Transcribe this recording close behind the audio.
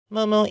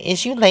Moo-moo,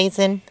 is you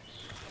lazing?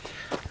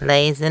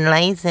 Lazing.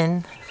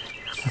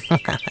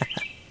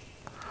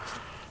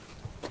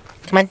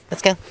 Come on,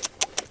 let's go.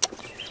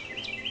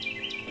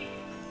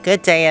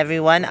 Good day,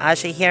 everyone.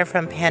 Aja here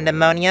from Panda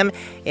Monium.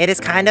 It is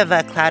kind of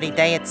a cloudy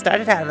day. It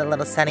started out a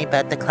little sunny,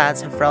 but the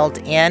clouds have rolled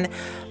in.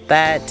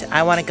 But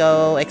I want to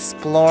go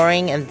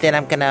exploring, and then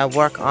I'm going to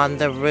work on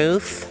the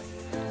roof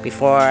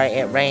before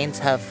it rains,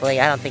 hopefully.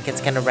 I don't think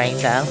it's going to rain,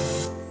 though.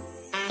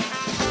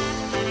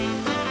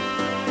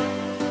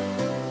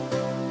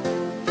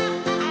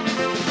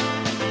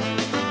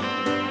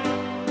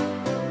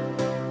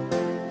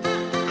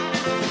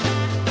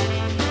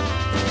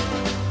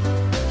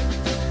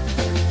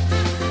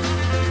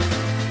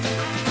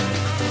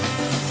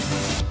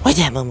 Wait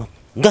there, moo-moo.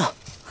 Go!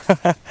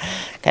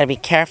 Gotta be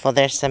careful.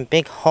 There's some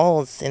big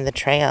holes in the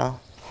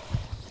trail.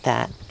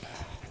 That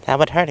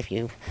would hurt if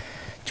you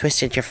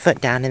twisted your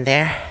foot down in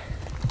there.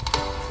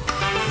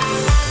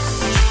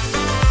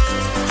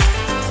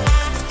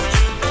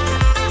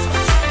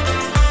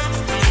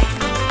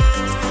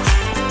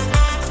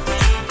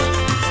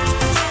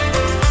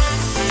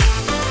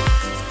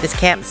 This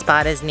camp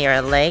spot is near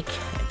a lake,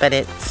 but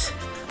it's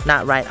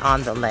not right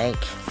on the lake.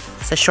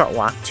 It's a short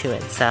walk to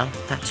it, so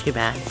not too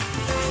bad.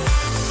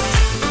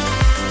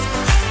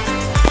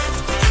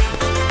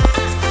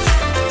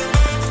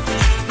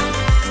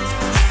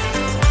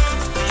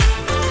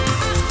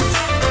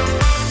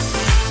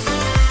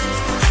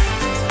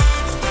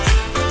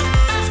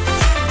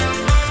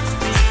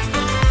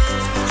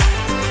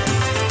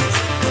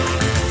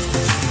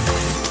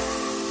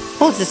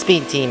 Who's the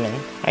speed demon?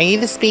 Are you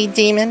the speed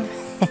demon?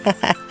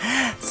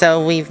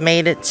 So we've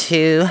made it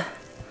to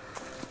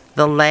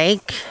the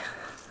lake.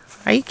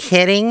 Are you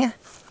kidding?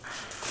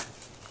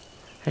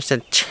 There's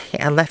a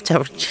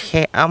leftover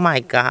chair. Oh my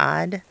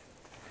god.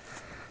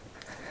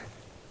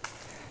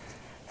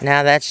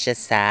 Now that's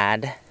just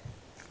sad.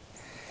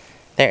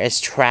 There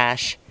is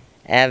trash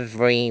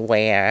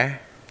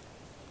everywhere.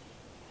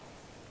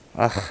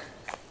 Ugh.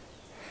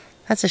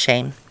 That's a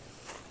shame.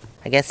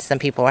 I guess some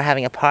people were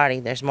having a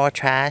party. There's more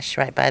trash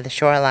right by the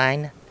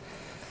shoreline.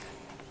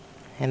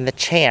 And the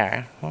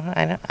chair. Well,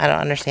 I don't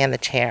understand the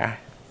chair.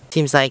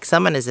 Seems like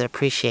someone is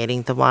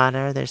appreciating the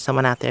water. There's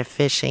someone out there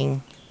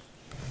fishing.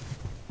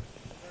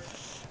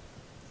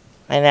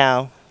 I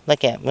know.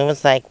 Look at Moon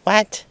was like,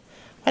 what?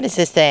 What is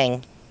this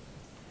thing?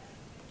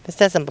 This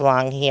doesn't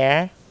belong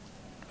here.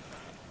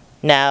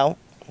 No.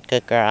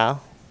 Good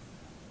girl.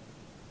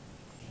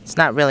 It's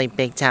not really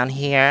big down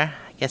here.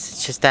 I guess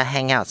it's just a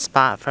hangout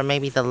spot for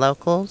maybe the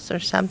locals or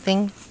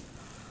something.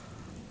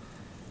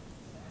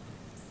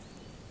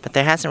 But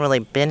there hasn't really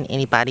been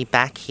anybody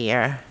back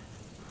here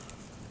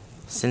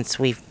since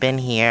we've been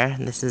here.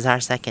 This is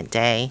our second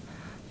day.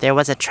 There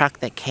was a truck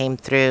that came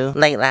through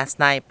late last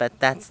night, but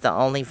that's the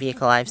only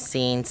vehicle I've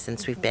seen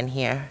since we've been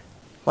here.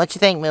 What you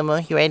think,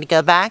 moo-moo? You ready to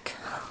go back?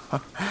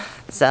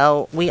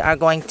 So we are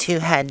going to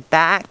head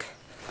back.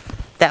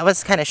 That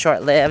was kind of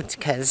short-lived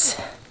because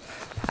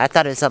I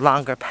thought it was a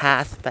longer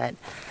path, but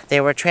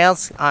there were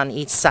trails on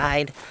each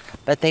side,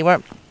 but they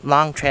weren't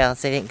long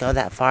trails. They didn't go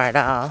that far at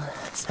all.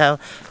 So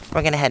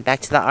we're gonna head back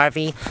to the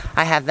RV.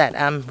 I have that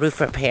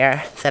roof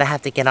repair that I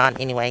have to get on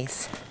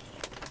anyways.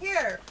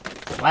 Here.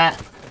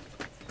 What?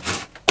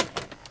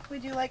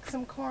 Would you like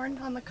some corn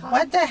on the cob?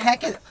 What the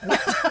heck is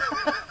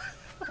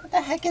what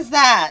the heck is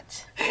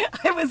that?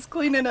 I was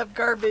cleaning up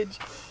garbage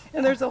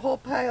and there's a whole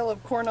pile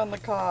of corn on the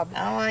cob.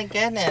 Oh my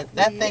goodness.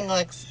 That thing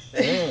looks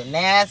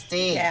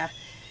nasty. Yeah.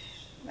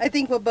 I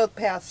think we'll both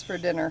pass for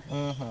dinner.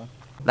 Mm-hmm.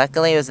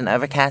 Luckily it was an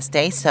overcast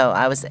day, so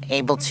I was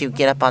able to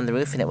get up on the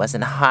roof and it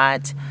wasn't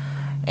hot,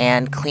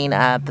 and clean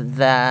up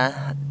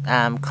the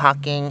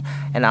caulking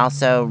and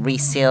also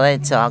reseal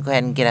it. So I'll go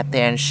ahead and get up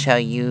there and show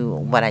you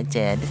what I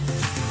did.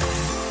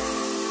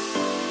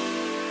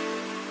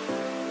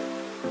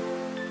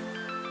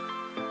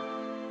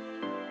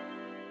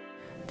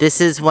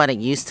 This is what it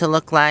used to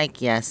look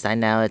like. Yes, I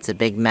know it's a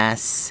big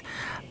mess.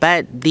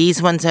 But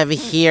these ones over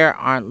here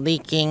aren't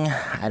leaking.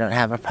 I don't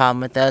have a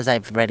problem with those.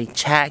 I've already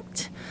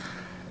checked.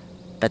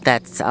 But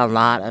that's a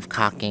lot of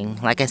caulking.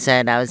 Like I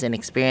said, I was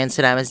inexperienced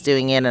when I was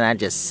doing it, and I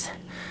just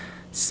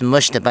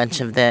smushed a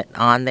bunch of that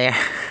on there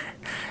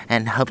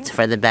and hoped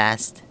for the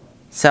best.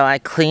 So I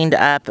cleaned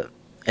up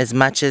as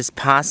much as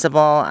possible.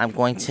 I'm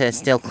going to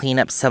still clean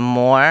up some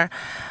more.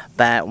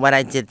 But what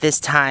I did this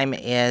time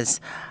is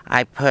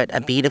I put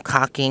a bead of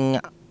caulking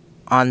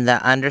on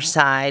the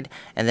underside,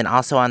 and then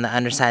also on the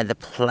underside of the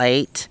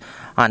plate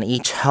on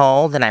each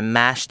hole. Then I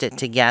mashed it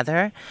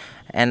together,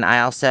 and I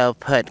also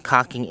put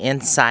caulking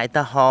inside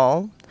the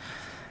hole.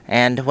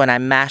 And when I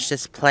mashed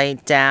this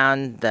plate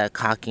down, the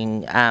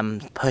caulking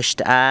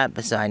pushed up,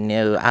 so I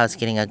knew I was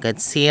getting a good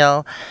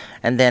seal.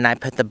 And then I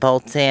put the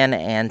bolts in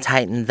and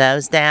tightened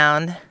those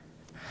down,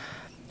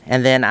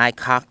 and then I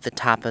caulked the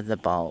top of the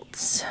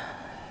bolts.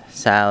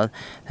 So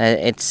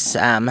it's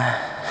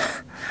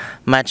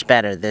much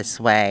better this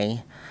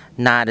way.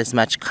 not as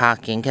much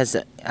caulking, because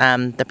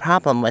the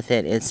problem with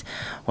it is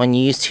when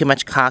you use too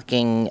much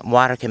caulking,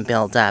 water can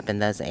build up in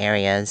those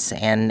areas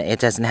and it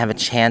doesn't have a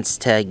chance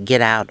to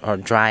get out or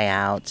dry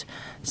out.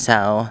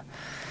 So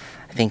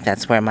I think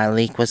that's where my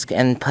leak was.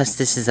 And plus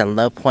this is a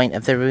low point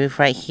of the roof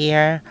right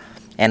here,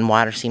 and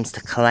water seems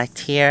to collect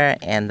here,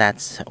 and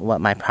that's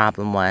what my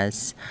problem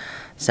was.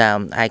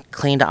 So I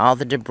cleaned all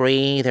the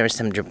debris. There was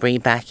some debris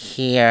back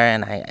here,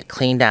 and I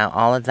cleaned out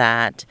all of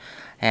that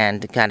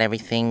and got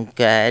everything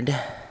good.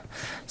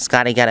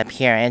 Scotty got up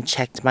here and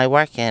checked my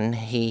work, and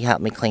he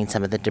helped me clean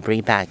some of the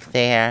debris back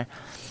there.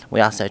 We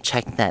also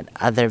checked that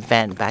other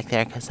vent back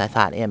there because I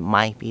thought it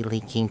might be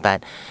leaking,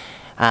 but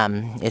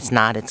it's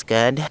not, it's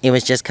good. It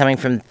was just coming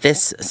from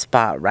this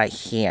spot right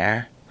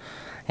here.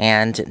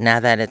 And now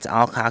that it's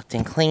all caulked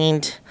and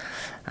cleaned,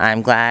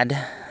 I'm glad.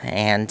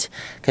 And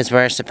because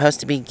we're supposed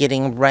to be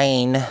getting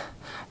rain, I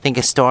think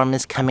a storm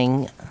is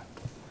coming.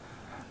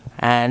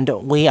 And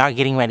we are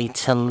getting ready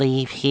to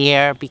leave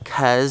here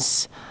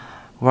because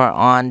we're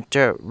on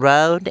dirt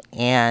road,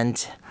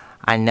 and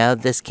I know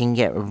this can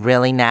get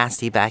really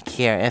nasty back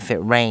here if it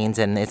rains,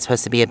 and it's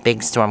supposed to be a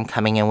big storm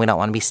coming and we don't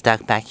want to be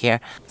stuck back here.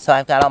 So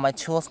I've got all my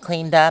tools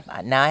cleaned up.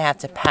 Now I have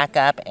to pack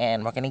up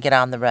and we're going to get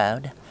on the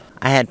road.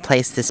 I had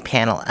placed this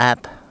panel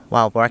up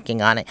while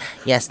working on it.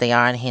 Yes, they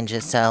are on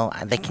hinges, so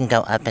they can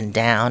go up and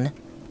down.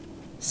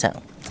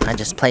 So I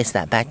just placed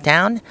that back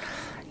down,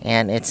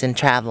 and it's in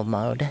travel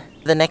mode.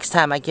 The next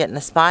time I get in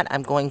a spot,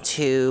 I'm going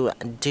to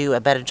do a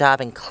better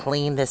job and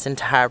clean this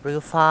entire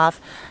roof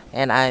off.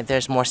 And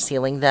there's more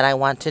sealing that I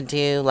want to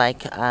do,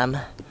 like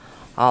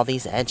all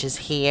these edges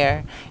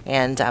here.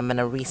 And I'm going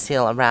to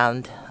reseal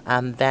around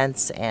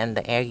vents and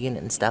the air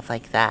unit and stuff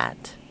like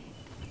that.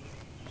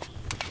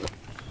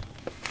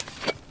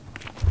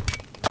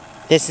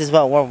 This is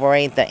what we're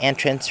worried the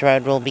entrance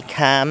road will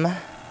become.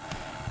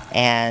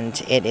 And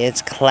it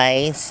is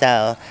clay,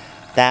 so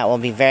that will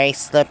be very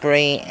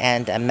slippery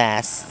and a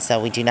mess,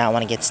 so we do not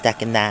want to get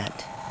stuck in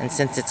that. And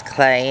since it's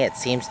clay, it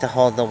seems to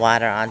hold the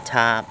water on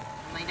top.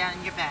 Lay down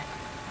in your bed.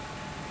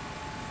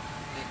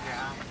 Good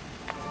girl.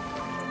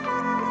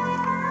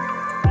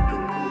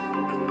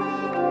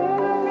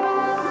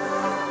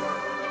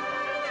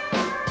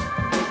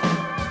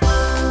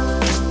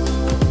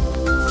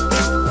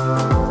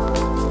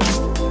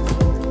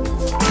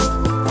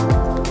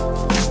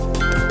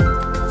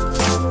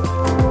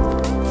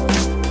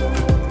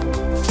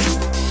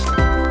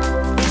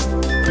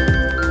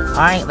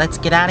 Alright, let's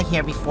get out of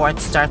here before it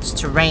starts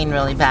to rain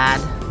really bad.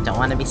 Don't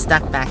want to be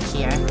stuck back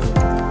here.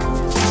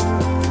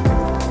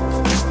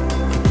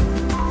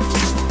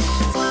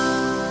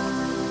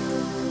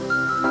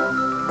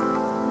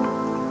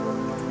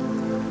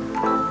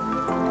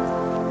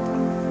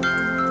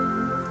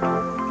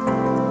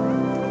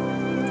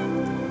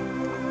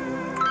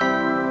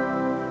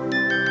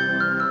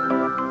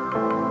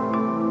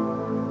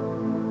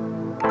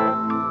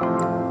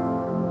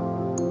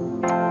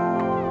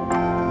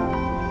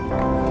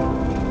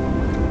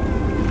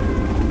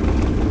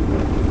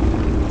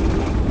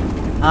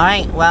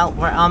 Alright, well,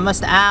 we're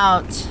almost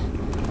out.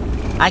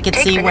 I could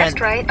see where... Take the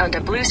next right onto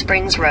Blue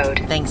Springs Road.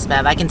 Thanks,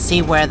 Bev. I can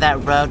see where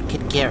that road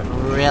could get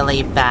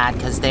really bad,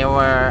 because there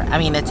were... I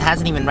mean, it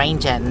hasn't even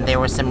rained yet, and there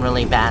were some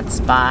really bad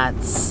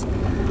spots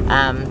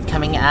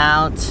coming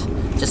out,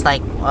 just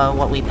like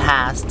what we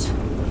passed.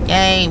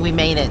 Yay, we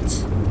made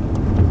it.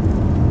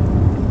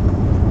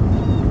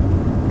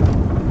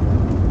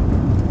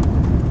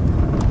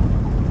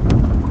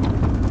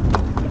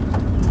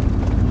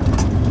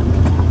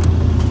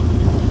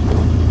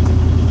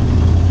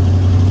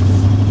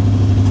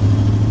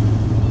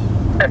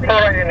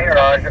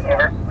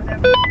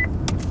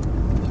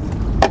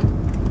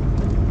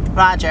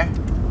 Roger.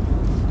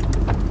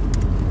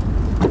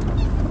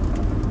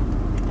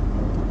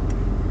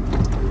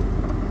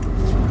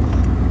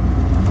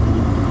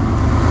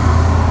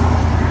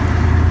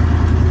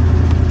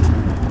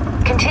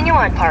 Continue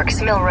on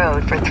Parks Mill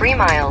Road for 3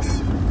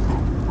 miles.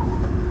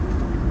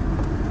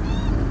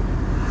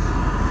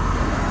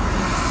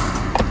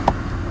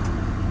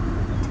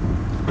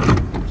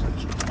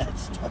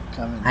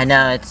 I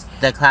know,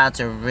 the clouds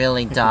are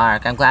really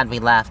dark. I'm glad we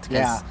left,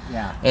 because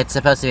it's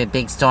supposed to be a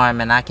big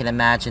storm, and I can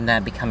imagine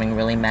that becoming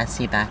really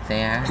messy back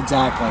there.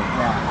 Exactly,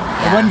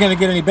 yeah. It wasn't going to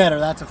get any better,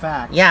 that's a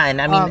fact. Yeah,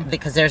 and I mean,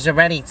 because there's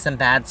already some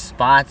bad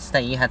spots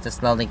that you have to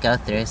slowly go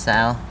through,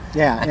 so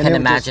yeah, I can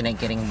imagine it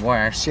getting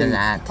worse than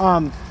that.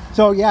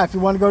 So yeah, if you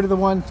want to go to the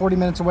one 40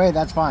 minutes away,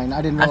 that's fine.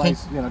 I didn't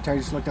realize, you know, Terry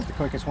just looked up the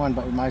quickest one,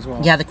 but we might as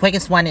well. Yeah, the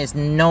quickest one is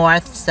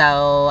north,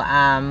 so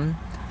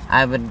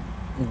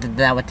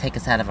that would take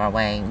us out of our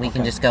way. We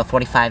can just go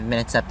 45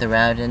 minutes up the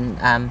road,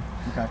 and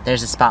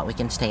there's a spot we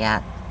can stay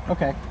at.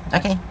 Okay.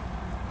 Okay.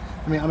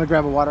 I mean, I'm gonna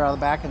grab a water out of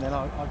the back, and then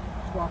I'll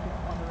walk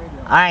it on the radio.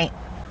 All right.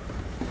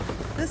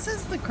 This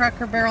is the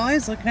Cracker Barrel I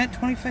was looking at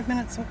 25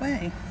 minutes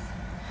away.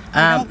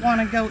 I don't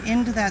want to go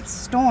into that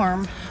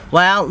storm.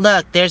 Well,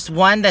 look, there's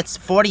one that's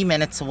 40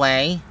 minutes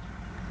away.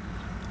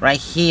 Right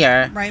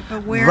here. Right,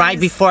 but where right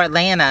before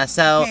Atlanta.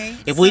 So okay,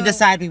 if we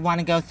decide we want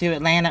to go through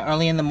Atlanta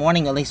early in the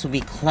morning, at least we'll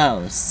be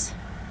close.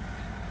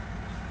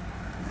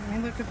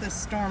 at this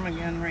storm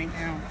again right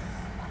now.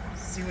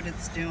 See what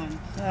it's doing.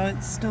 So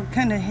it's still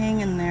kind of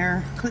hanging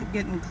there,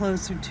 getting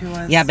closer to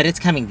us. Yeah, but it's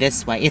coming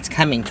this way. It's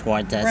coming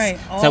towards us. Right.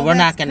 So we're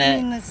not gonna.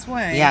 Coming this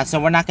way. Yeah. So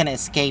we're not gonna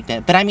escape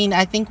it. But I mean,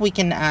 I think we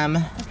can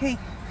Okay.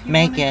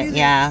 make it.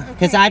 Yeah.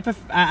 Because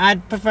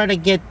I'd prefer to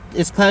get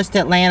as close to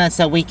Atlanta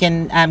so we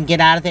can get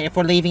out of there. If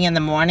we're leaving in the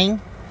morning,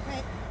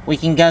 Okay. we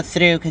can go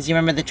through because you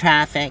remember the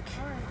traffic.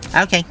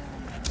 Right. Okay.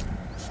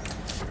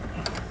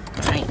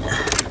 Right.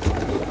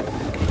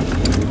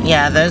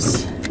 Yeah,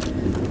 those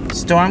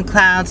storm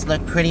clouds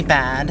look pretty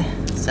bad,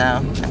 so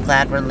I'm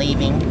glad we're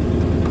leaving.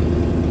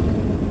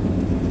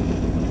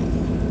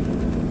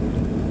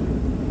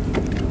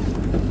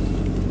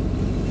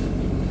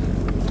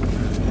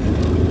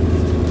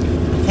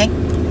 Okay.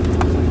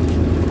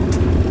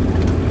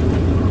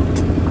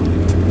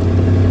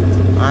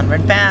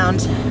 Onward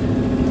bound.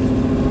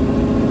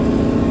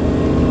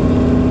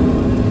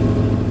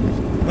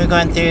 We're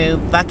going through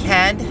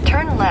Buckhead.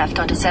 Turn left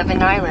onto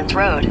Seven Islands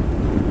Road.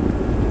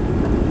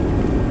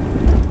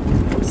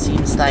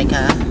 Seems like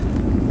a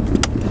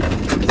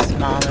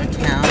smaller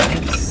town.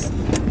 Oops.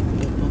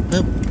 Boop,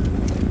 boop,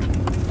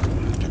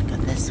 boop. Gotta go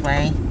this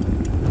way.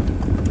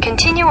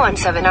 Continue on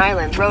Seven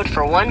Islands Road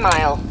for 1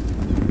 mile.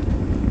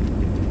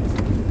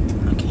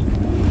 Okay.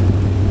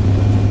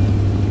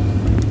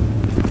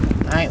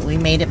 Alright, we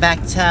made it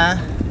back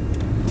to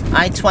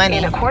I-20.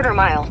 In a quarter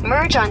mile,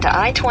 merge onto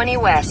I-20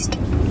 West.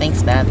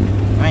 Thanks, Beth.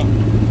 Alright.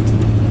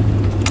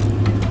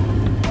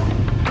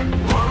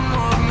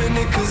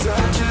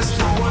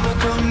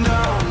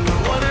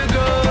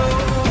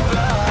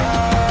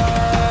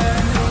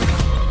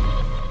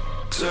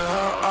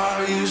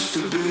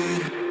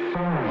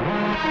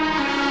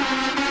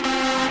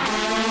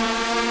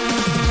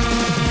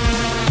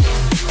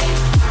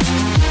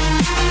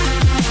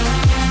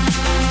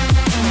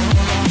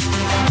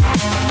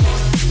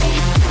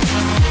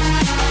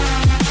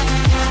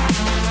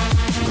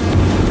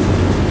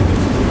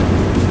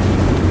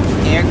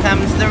 Here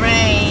comes the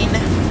rain.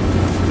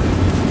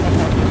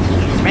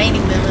 It's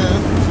raining, boo-boo.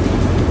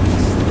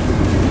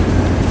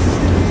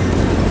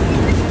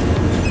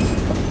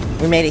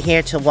 We made it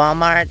here to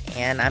Walmart,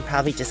 and I'm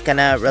probably just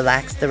gonna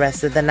relax the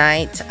rest of the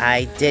night.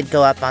 I did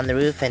go up on the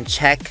roof and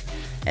check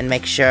and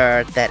make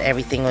sure that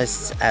everything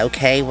was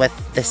okay with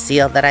the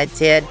seal that I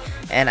did.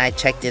 And I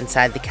checked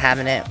inside the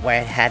cabinet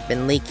where it had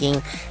been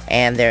leaking,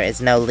 and there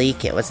is no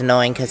leak. It was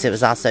annoying because it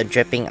was also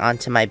dripping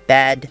onto my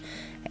bed.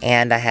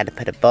 And I had to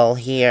put a bowl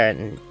here,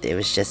 and it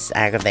was just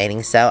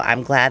aggravating. So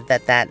I'm glad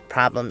that that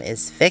problem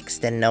is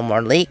fixed and no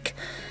more leak.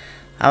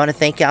 I want to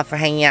thank y'all for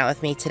hanging out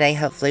with me today.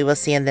 Hopefully we'll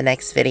see you in the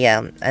next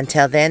video.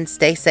 Until then,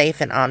 stay safe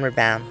and onward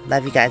bound.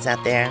 Love you guys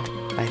out there.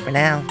 Bye for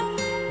now.